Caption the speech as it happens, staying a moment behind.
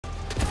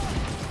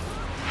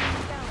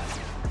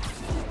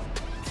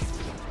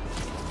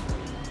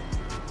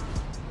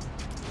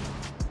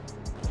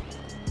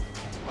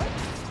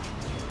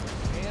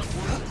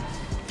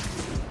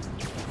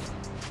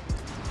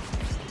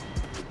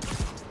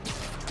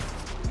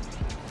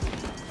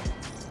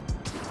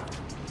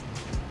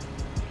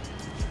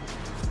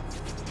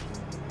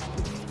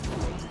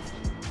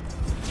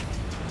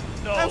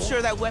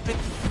sure that weapon...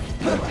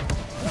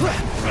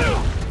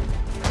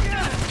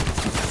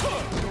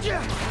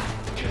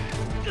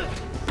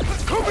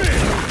 Come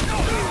in!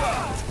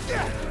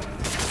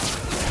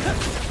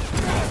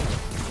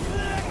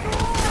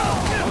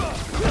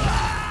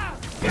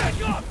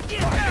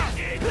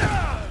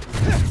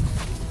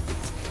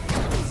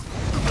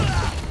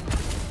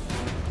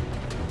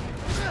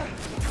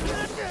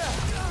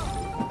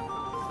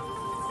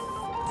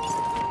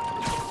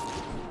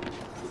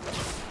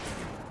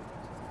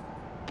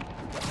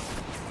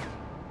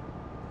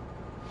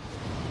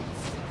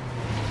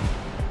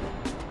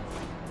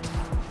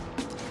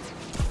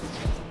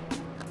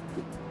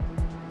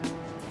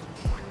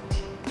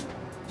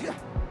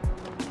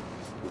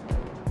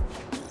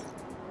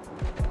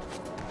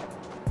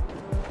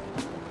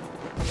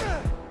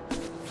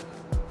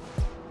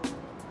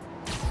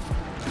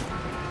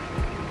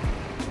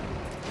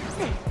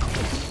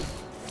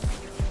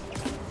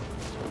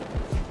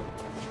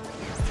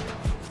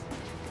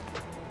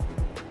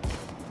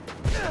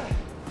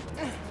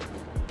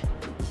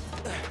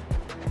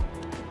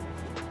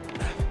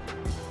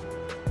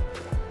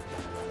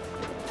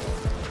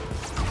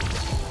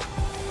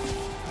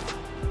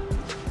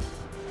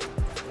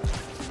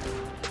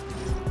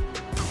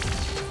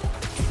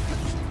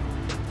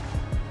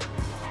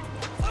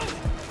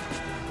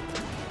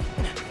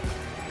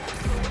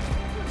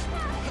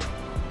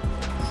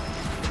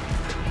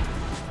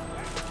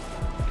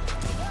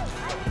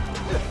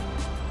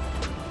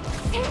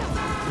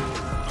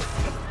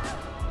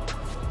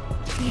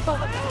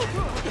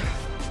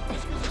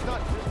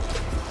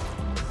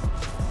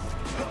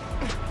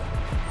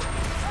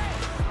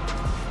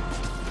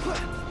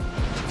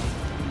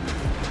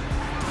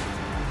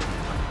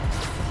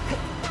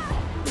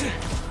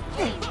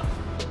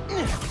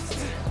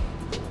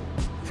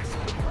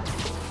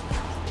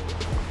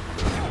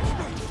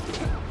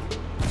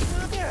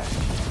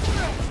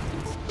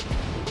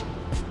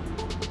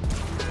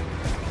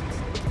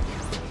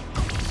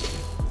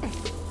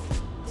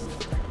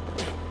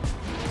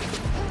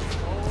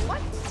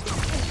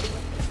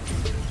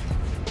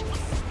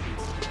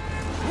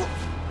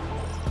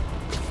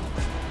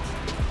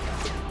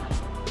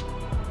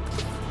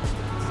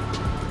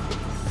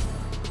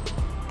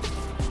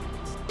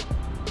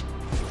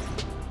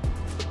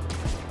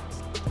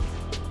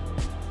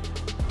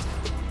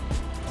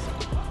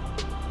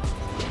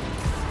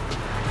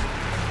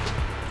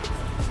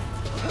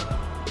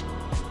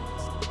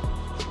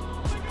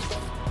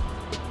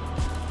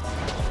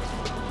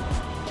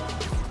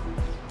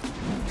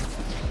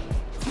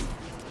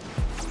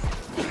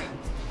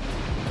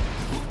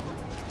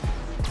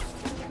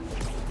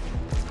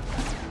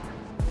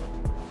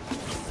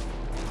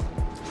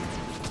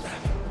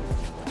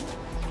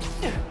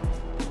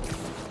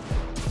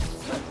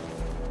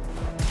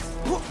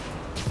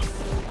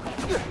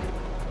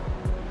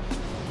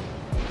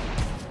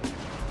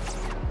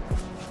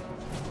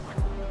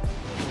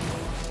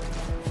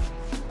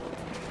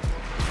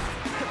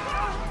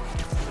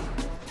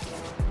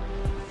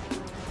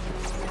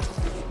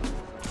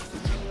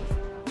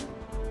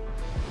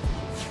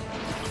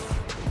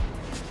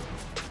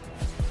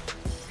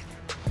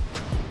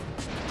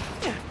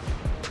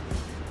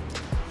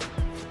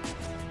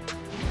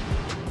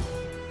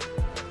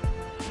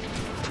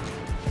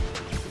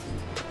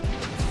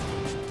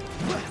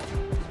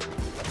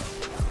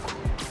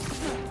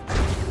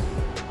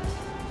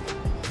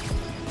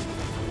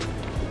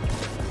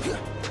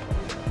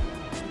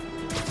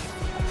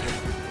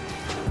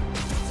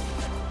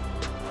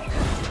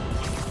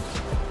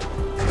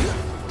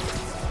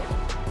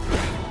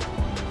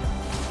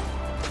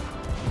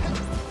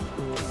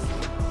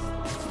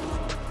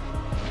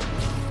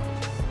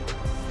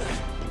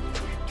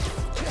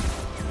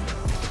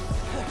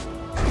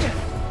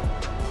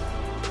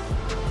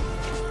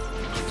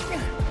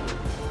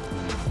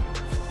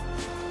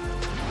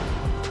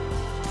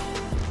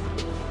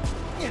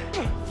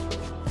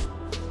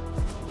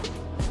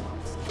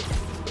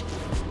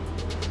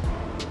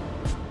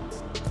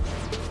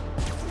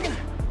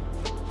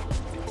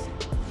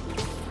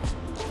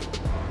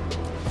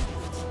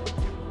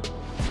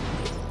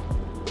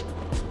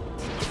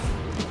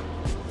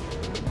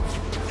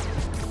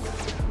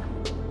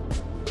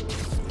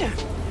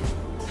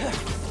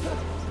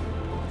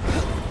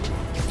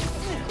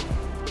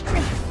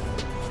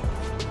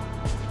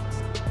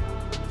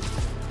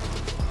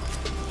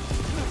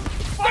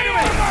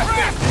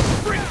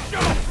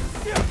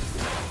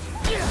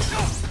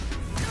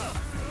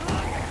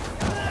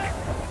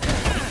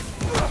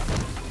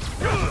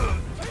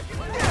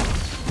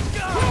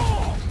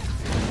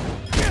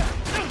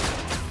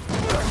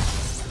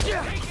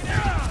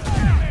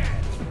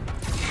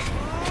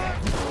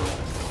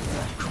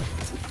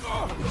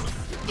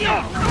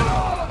 Yeah!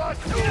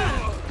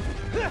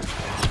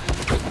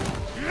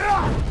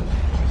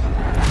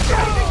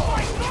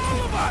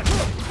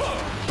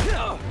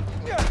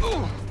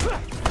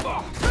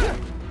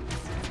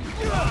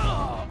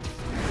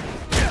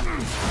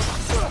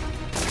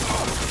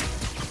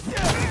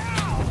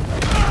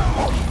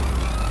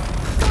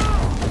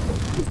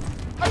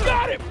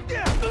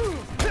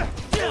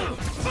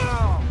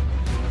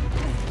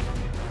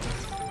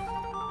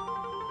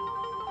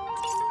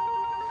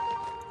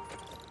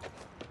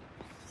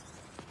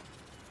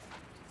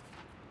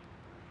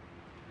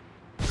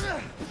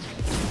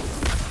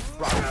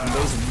 Robert from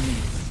those in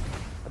need.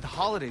 At the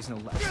holidays, no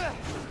less.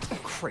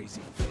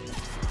 Crazy.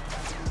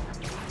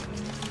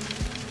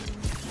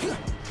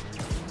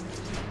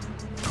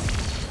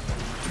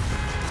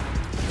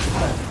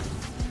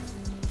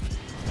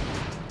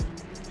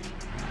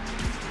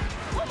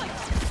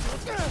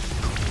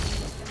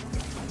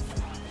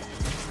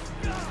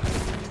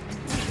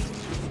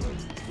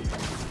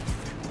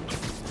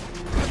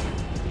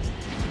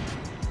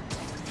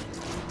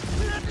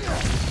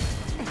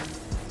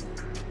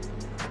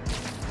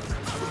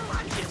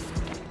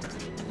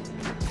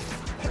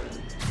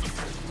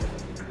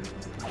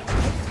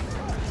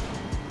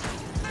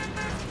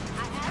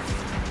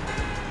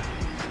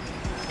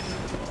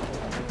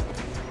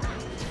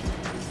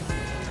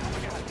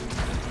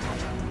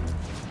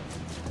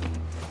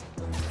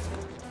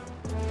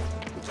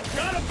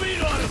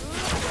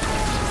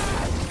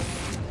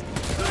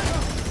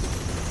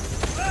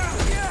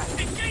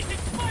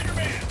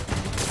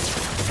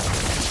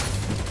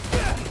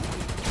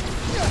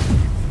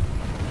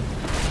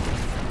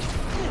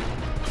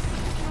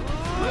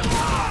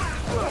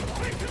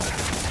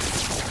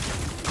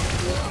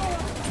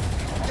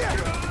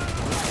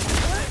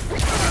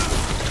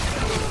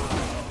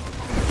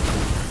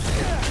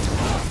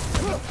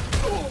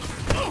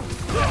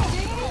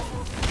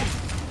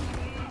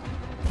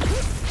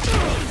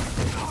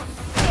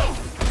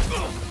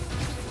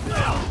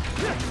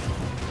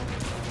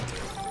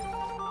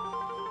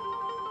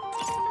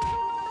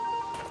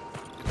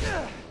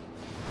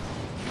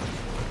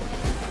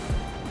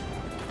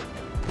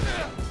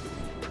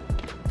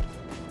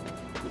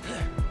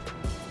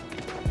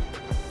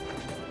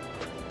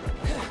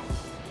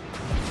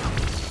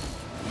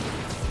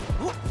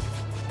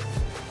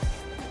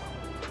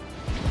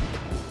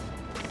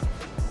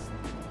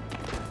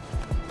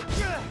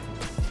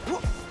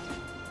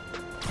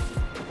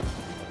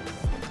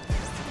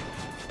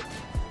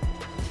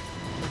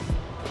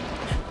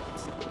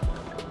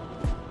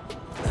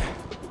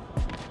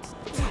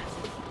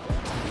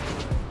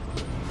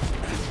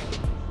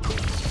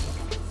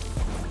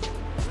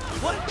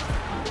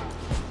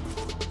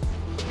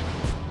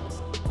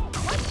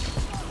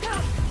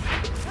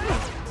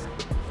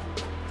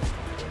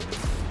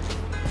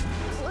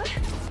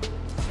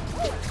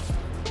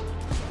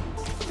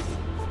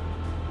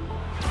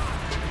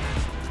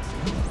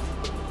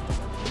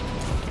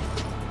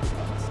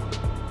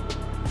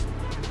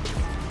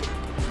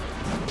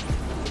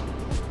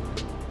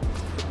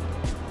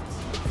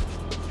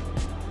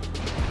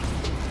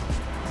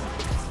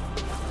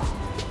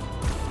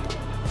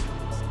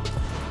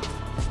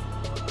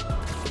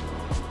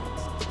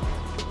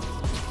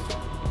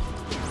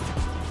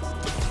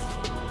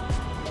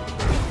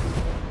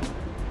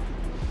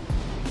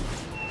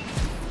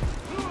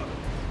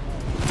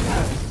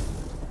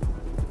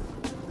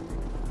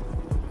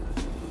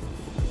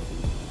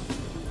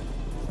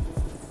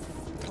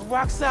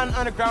 Roxxon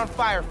underground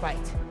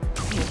firefight.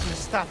 Put a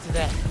stop to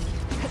that.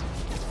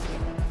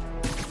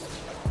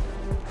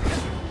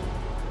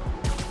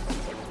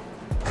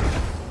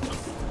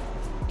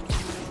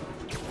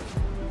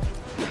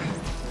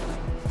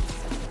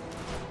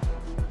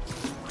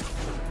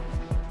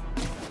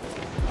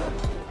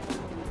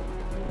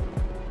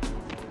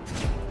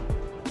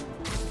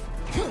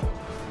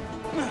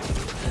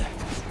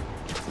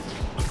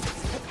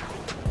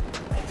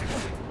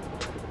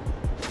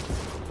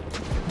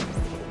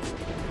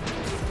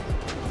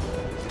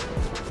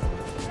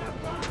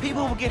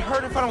 People will get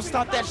hurt if I don't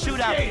stop that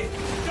shootout.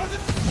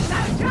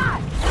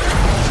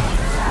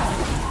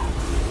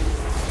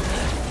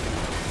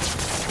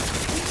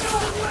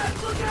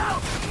 Look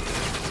out!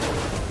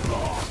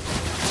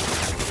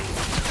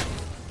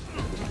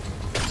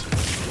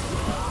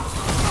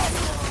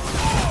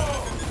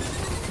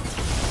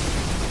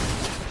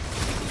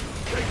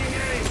 Taking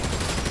aim!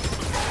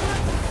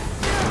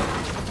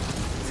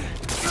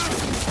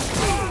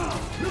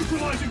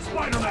 Neutralizing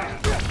Spider-Man!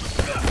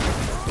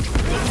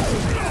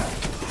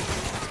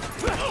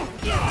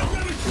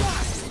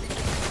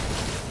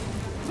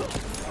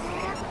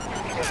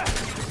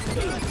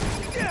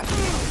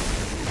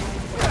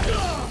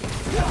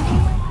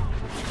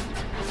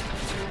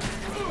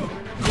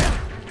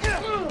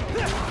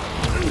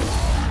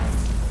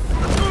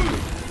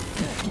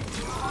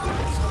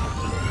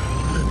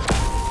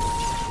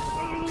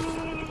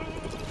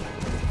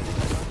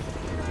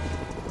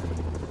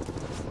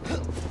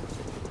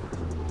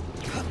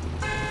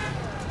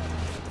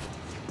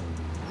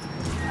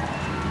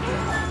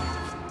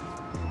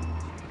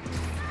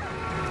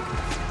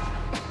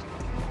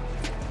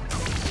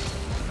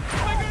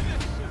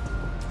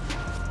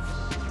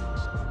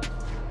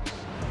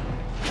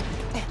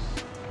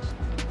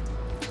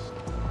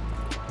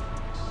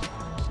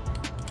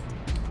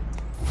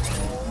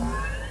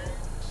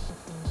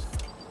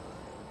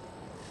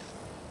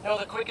 Know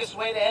the quickest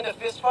way to end a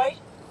fist fight?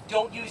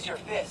 Don't use your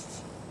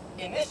fists.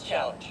 In this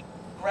challenge,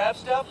 grab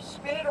stuff,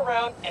 spin it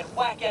around, and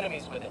whack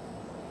enemies with it.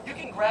 You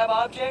can grab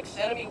objects,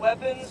 enemy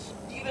weapons,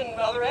 even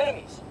other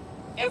enemies.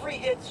 Every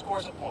hit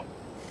scores a point.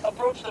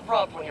 Approach the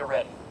prompt when you're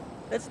ready.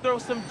 Let's throw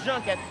some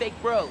junk at fake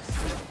bros.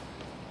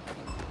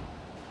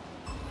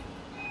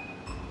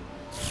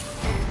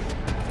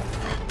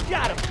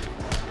 Got him!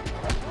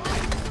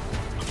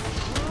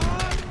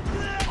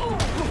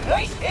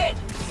 Nice hit!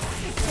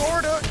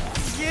 Sorta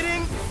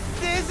getting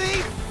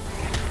dizzy.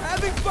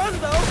 Having fun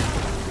though.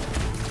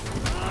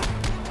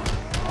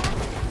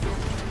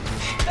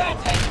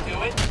 That's how you do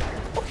it.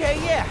 Okay,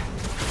 yeah.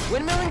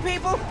 Windmilling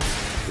people?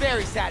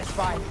 Very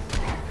satisfying.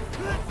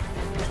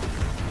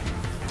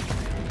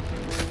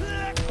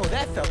 Oh,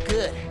 that felt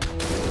good.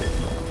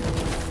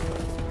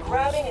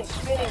 Grabbing and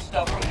spinning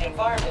stuff from the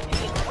environment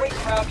is a great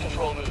crowd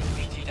control move,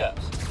 BT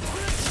Dubs.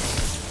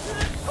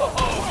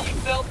 Oh, you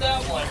felt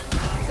that one.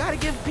 Gotta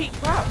give Pete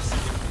props.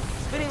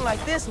 Spinning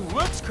like this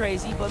looks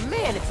crazy, but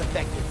man, it's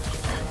effective.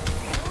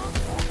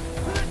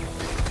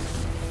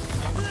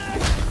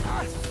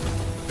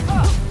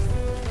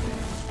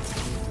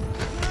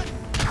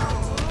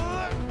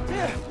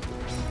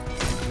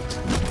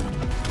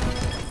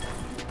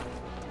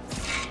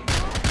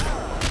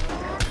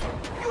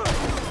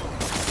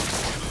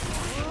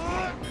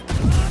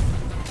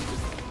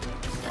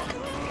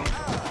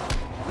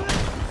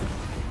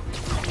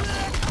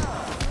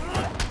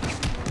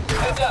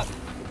 Heads up.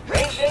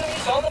 Ranged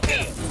enemies on the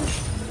field.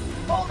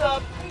 Hold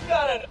up. We've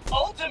got an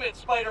ultimate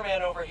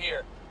Spider-Man over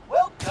here.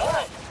 Well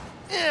done.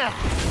 Yeah.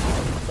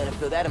 Better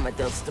feel that in my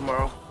delts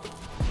tomorrow.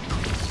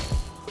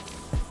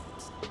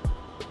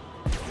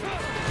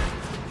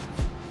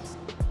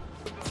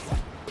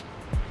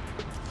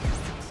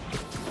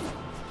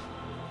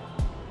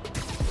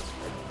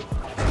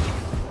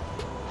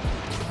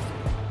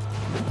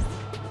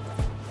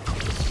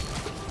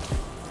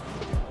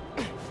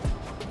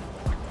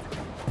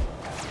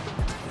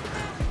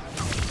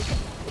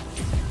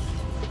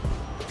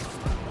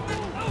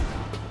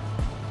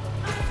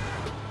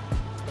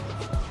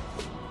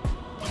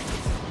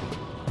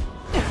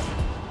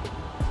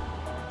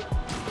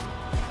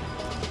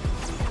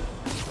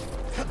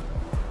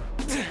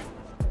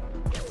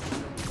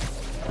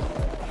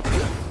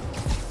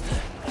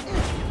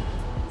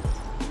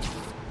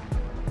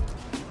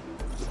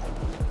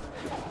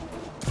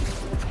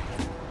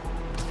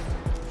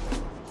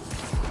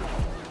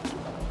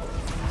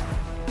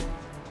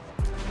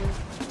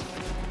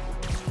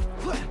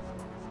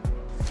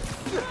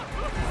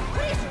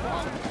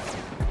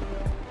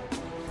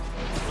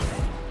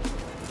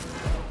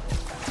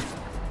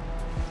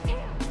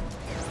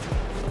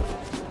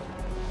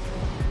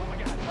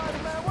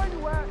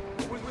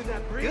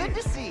 Good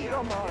to see you.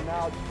 Come on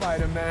now,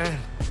 Spider-Man.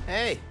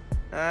 Hey,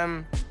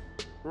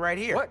 right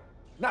here. What?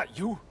 Not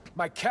you.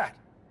 My cat.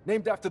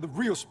 Named after the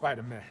real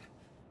Spider-Man.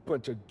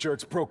 Bunch of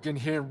jerks broke in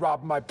here and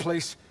robbed my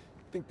place.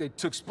 Think they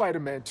took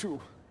Spider-Man too.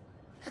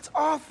 That's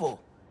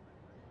awful.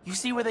 You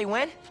see where they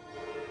went?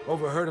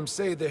 Overheard them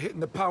say they're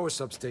hitting the power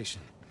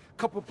substation.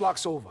 Couple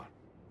blocks over.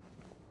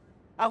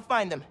 I'll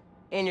find them.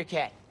 And your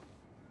cat.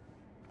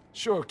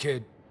 Sure,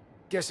 kid.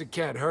 Guess it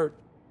can't hurt.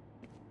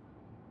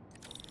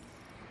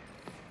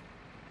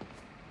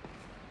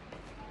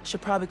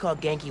 Should probably call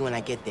Genki when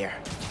I get there.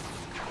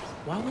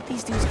 Why would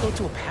these dudes go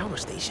to a power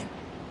station?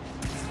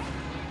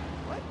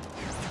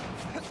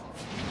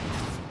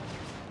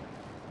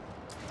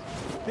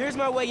 Here's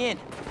my way in.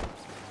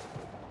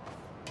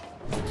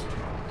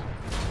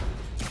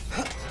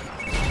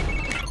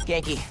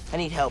 Genki, I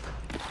need help.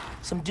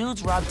 Some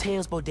dudes robbed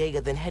Teo's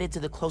bodega, then headed to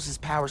the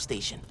closest power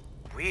station.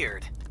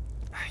 Weird.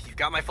 You've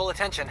got my full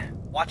attention.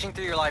 Watching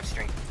through your live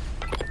stream.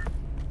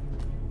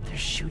 They're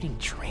shooting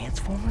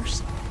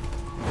Transformers?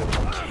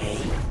 Okay.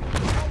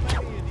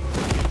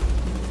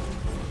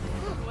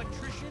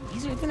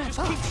 They're not Just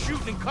tough. keep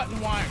shooting and cutting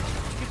wires.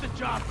 Get the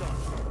job done.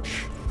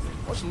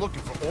 Wasn't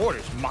looking for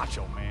orders,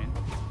 macho man.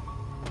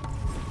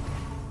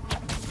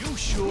 You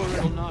sure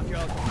it'll knock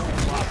out the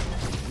whole lot?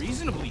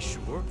 Reasonably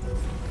sure.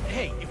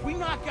 Hey, if we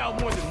knock out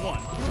more than one,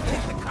 it'll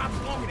take the cops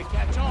longer to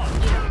catch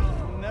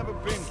on. Never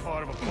been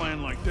part of a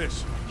plan like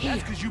this.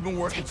 That's because you've been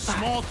working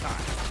small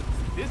time.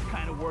 This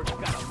kind of work's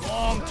got a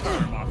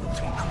long-term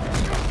opportunity.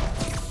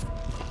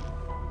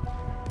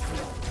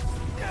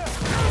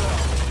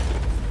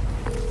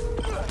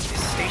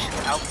 This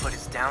station's output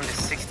is down to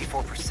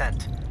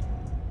 64%.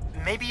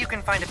 Maybe you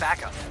can find a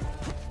backup.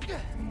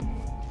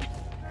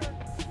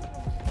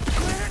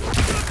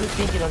 Good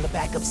thinking on the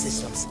backup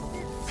systems.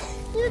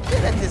 You're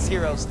good at this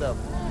hero stuff.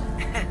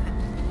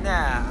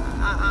 Nah,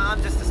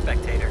 I'm just a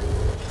spectator.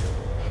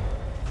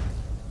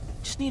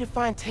 Just need to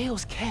find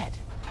Tails' cat.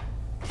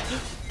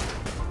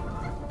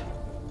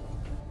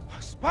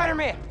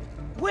 Spider-Man!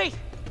 Wait!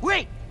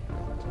 Wait!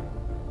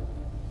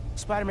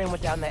 Spider-Man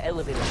went down that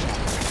elevator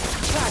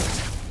shaft. Got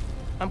it!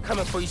 I'm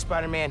coming for you,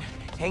 Spider-Man.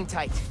 Hang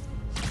tight.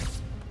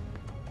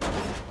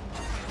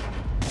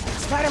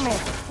 Spider-Man,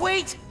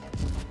 wait!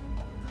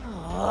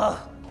 Ugh.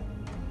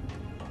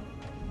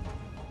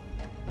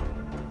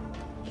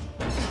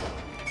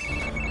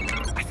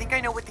 I think I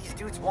know what these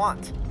dudes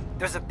want.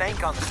 There's a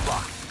bank on this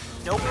block.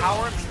 No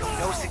power means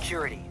no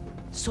security.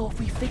 So if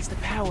we fix the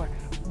power,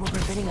 we're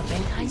preventing a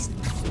bank heist?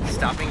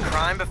 Stopping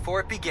crime before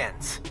it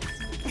begins.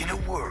 In a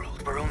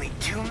world where only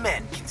two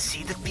men can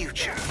see the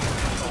future,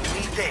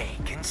 only they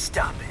can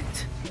stop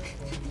it.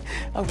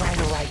 All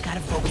right, gotta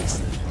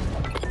focus.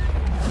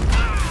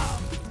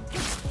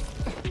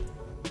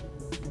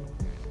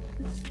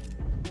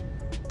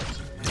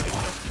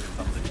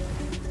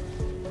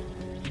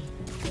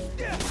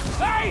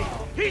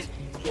 He's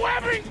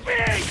webbing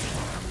me!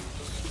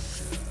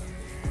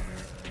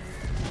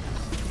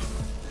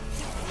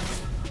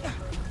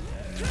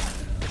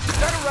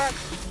 Better rat!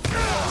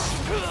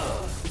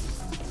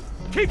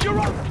 Keep your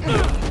up!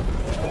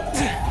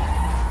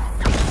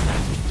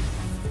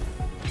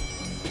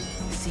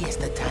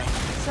 Siesta time.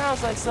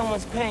 Sounds like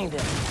someone's paying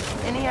them.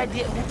 Any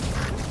idea who...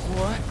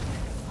 What?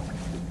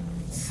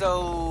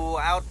 So,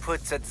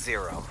 output's at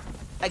 0.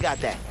 I got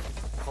that.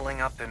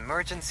 Pulling up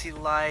emergency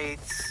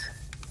lights.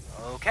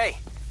 Okay.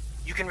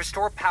 You can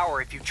restore power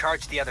if you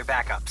charge the other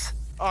backups.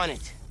 On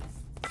it.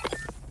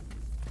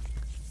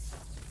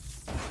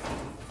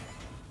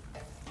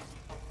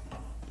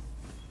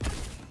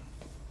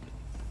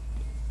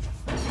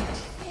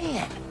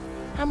 Man,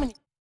 how many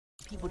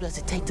people does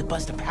it take to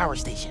bust a power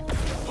station?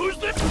 Who's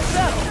this? What's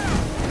up?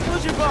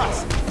 Who's your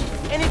boss?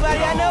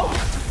 Anybody I know?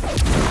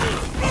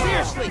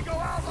 Seriously,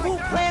 who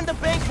planned the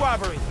bank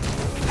robbery?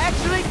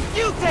 Actually,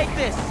 you take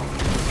this!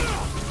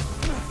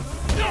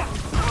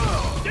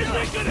 This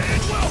ain't gonna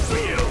end well for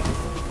you!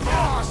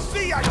 Oh,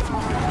 see, I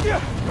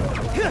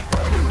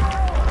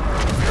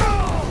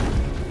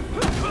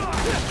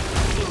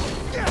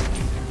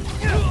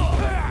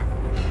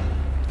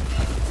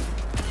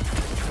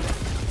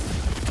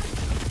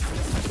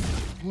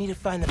need to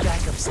find the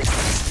backup system.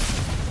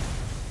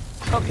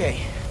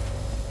 Okay,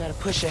 gotta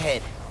push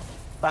ahead.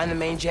 Find the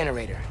main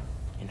generator,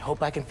 and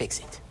hope I can fix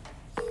it.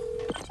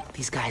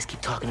 These guys keep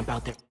talking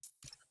about their...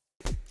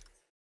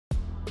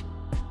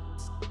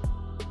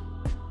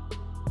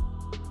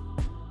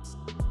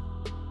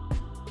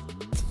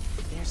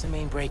 There's the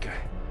main breaker.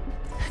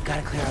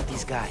 Gotta clear out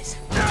these guys.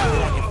 Then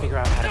I can figure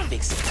out how to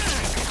fix it.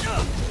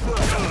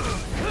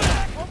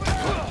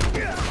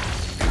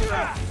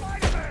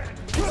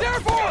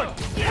 Airborne!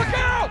 Look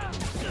out!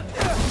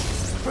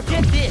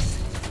 Forget this!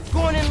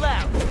 Going in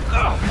loud!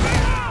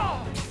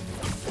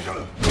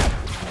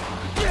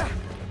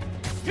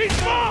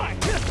 He's mine!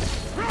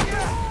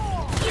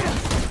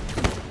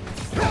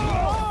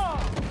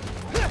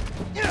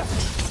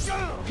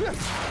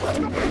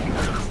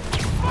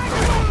 Mind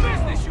your own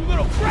business, you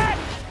little brat!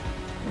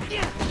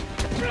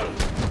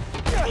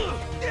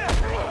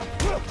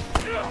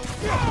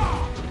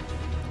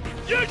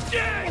 You're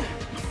dead!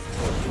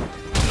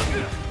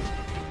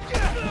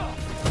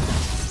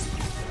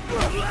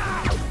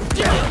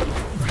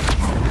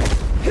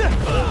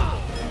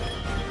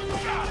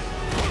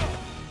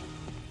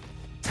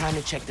 Time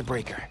to check the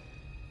breaker.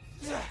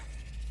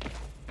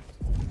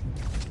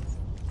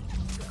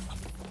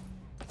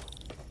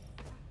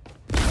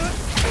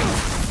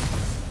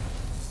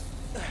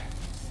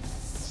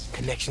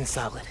 Connection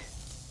solid.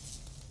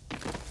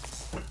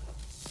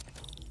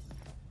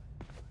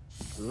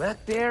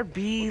 Let there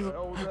be...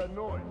 What was that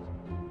noise?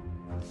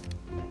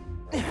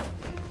 Yeah,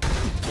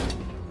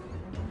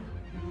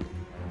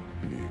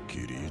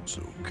 kitty, it's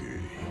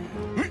okay.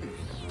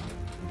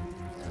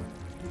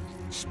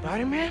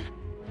 Spider-Man?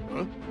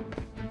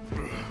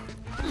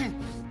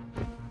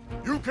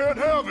 You can't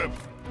have him!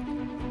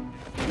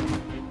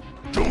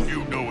 Don't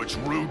you know it's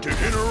rude to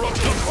interrupt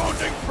the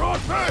bonding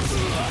process?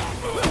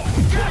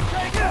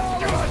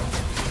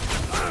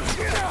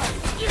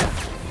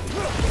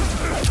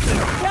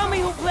 Tell me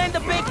who planned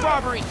the bank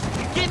robbery.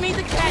 Give me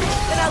the cat,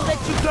 and I'll let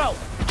you go.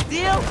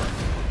 Deal?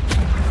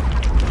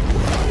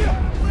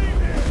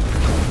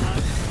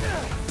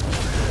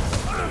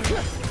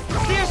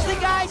 Seriously,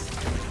 guys?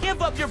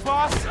 Give up your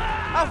boss.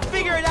 I'll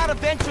figure it out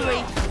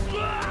eventually.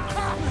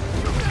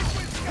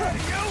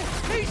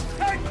 He's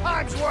 10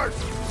 times worse!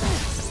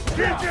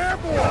 Get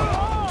airborne!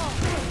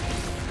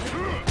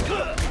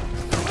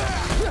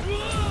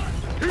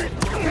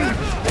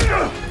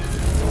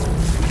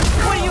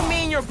 What do you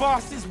mean your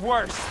boss is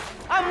worse?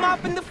 I'm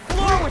mopping the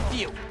floor with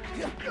you.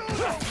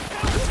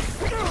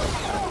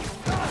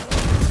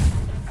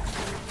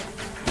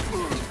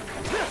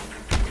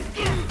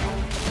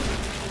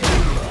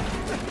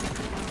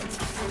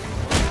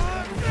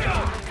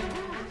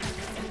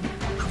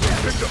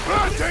 It's a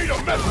bad day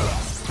to mess with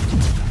us!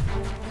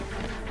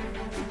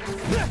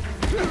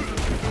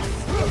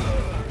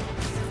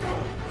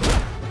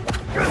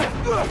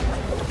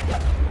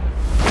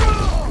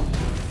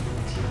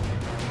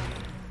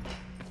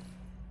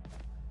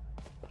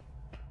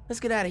 Let's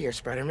get out of here,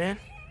 Spider-Man.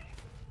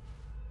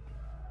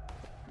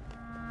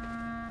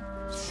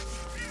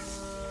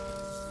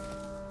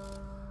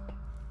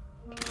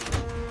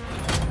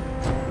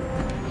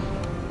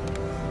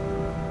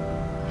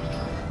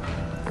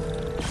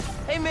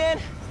 Hey, man.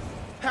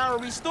 Power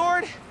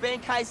restored,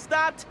 bank heist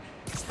stopped,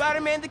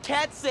 Spider-Man the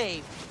cat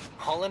saved.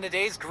 All in a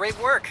day's great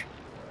work.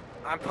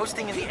 I'm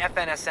posting in the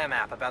FNSM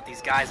app about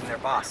these guys and their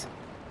boss.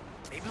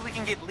 Maybe we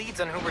can get leads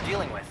on who we're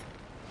dealing with.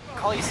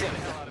 Call you soon.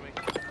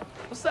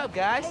 What's up,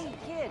 guys? Hey,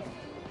 kid.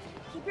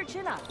 Keep your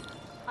chin up.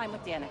 I'm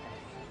with Danica.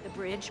 The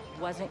bridge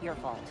wasn't your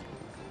fault.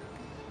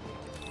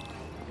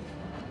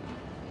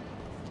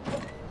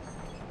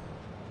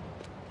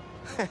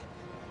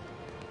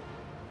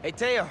 Hey,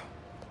 Teo.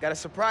 Got a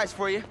surprise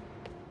for you.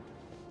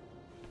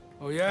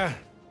 Oh, yeah?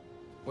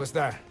 What's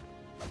that?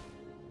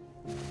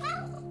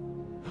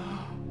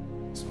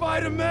 It's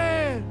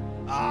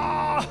Spider-Man!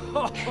 Ah!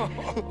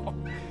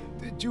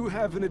 Did you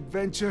have an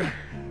adventure?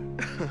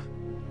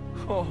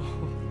 Oh,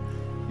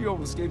 you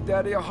almost gave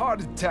Daddy a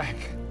heart attack.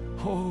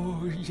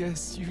 Oh,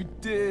 yes, you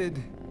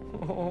did.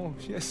 Oh,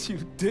 yes, you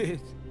did.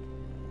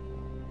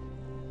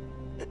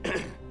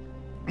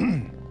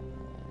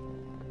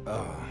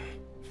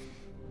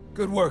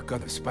 Good work,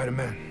 other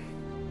Spider-Man.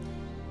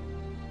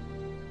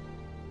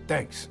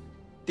 Thanks.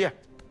 Yeah.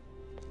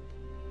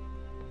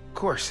 Of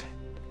course.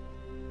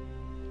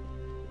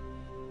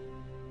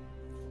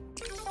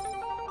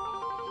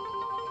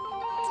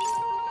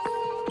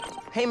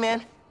 Hey,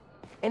 man.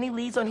 Any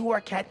leads on who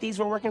our cat thieves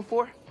were working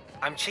for?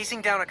 I'm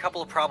chasing down a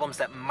couple of problems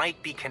that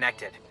might be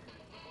connected.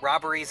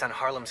 Robberies on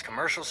Harlem's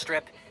commercial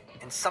strip,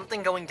 and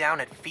something going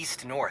down at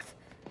Feast North.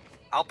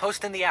 I'll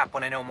post in the app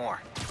when I know more.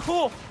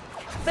 Cool.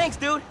 Thanks,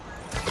 dude.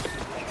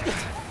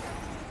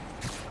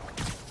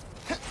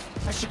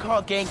 I should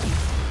call Genki.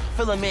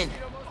 Fill him in.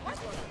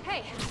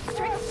 Hey,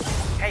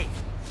 Hey,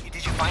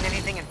 did you find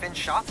anything in Finn's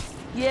shop?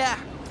 Yeah.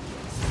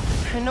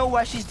 I know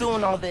why she's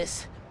doing all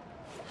this.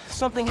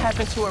 Something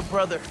happened to her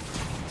brother.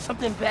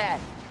 Something bad.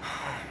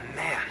 Oh,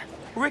 man.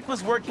 Rick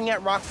was working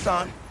at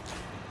Roxxon.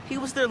 He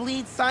was their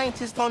lead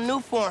scientist on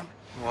Newform.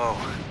 Whoa.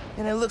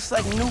 And it looks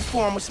like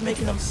Newform was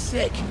making him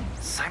sick.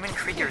 Simon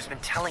Krieger's been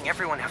telling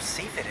everyone how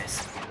safe it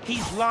is.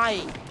 He's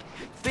lying.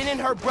 Finn and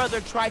her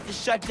brother tried to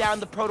shut down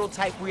the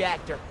prototype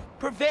reactor.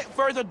 Prevent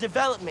further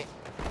development.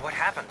 What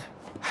happened?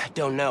 I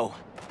don't know.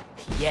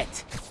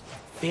 Yet.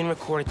 Finn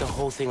recorded the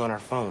whole thing on her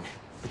phone.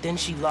 But then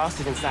she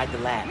lost it inside the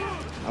lab.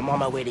 I'm on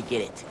my way to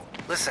get it.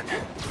 Listen,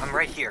 I'm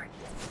right here.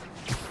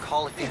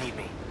 Call if you need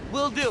me.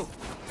 Will do.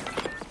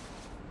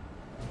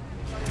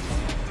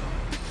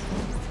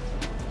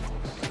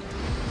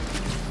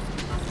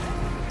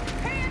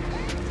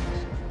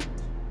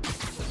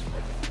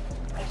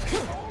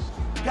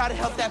 Gotta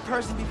help that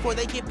person before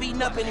they get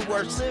beaten up any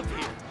worse. Live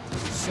here.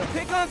 So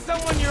pick on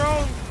someone your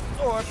own,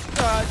 or,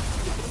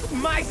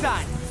 my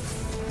side.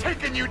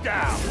 Taking you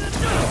down!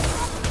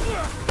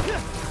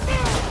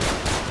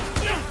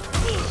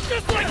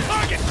 Just like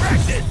target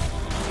practice!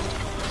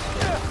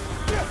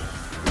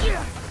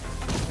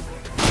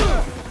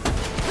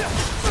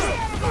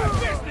 My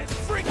business,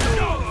 freaking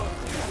over!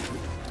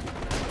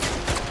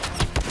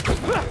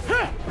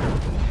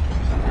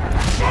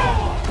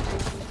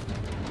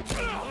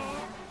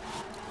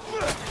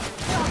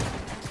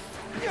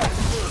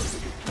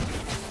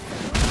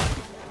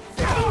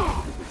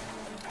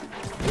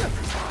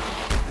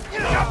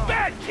 Not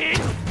bad, kid!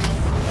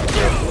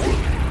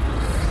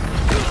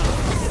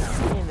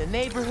 And the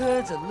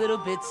neighborhood's a little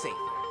bit safer.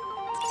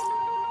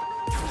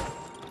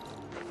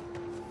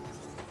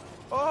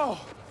 Oh,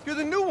 you're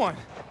the new one.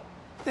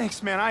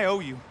 Thanks, man, I owe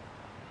you.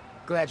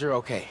 Glad you're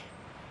okay.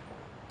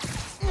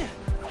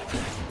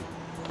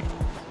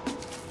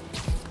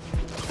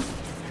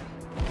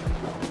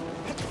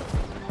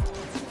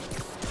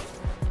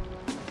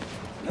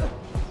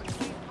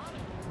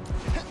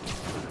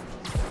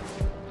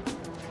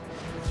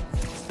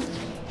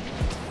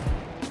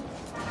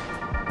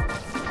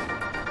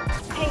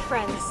 hey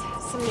friends,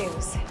 some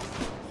news.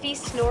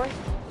 Feast North,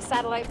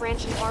 satellite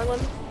branch in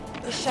Harlem,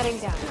 is shutting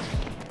down.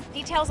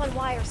 Details on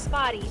why are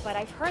spotty, but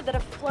I've heard that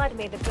a flood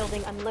made the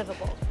building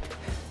unlivable.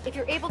 If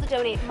you're able to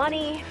donate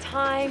money,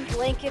 time,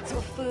 blankets,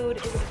 or food,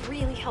 it would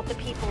really help the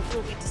people who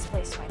will be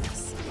displaced by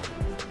this.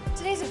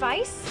 Today's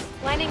advice: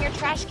 lining your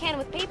trash can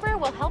with paper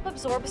will help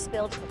absorb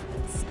spilled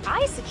liquids.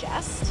 I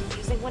suggest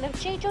using one of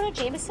J. Jonah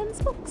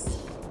Jameson's books.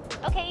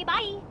 Okay,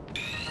 bye!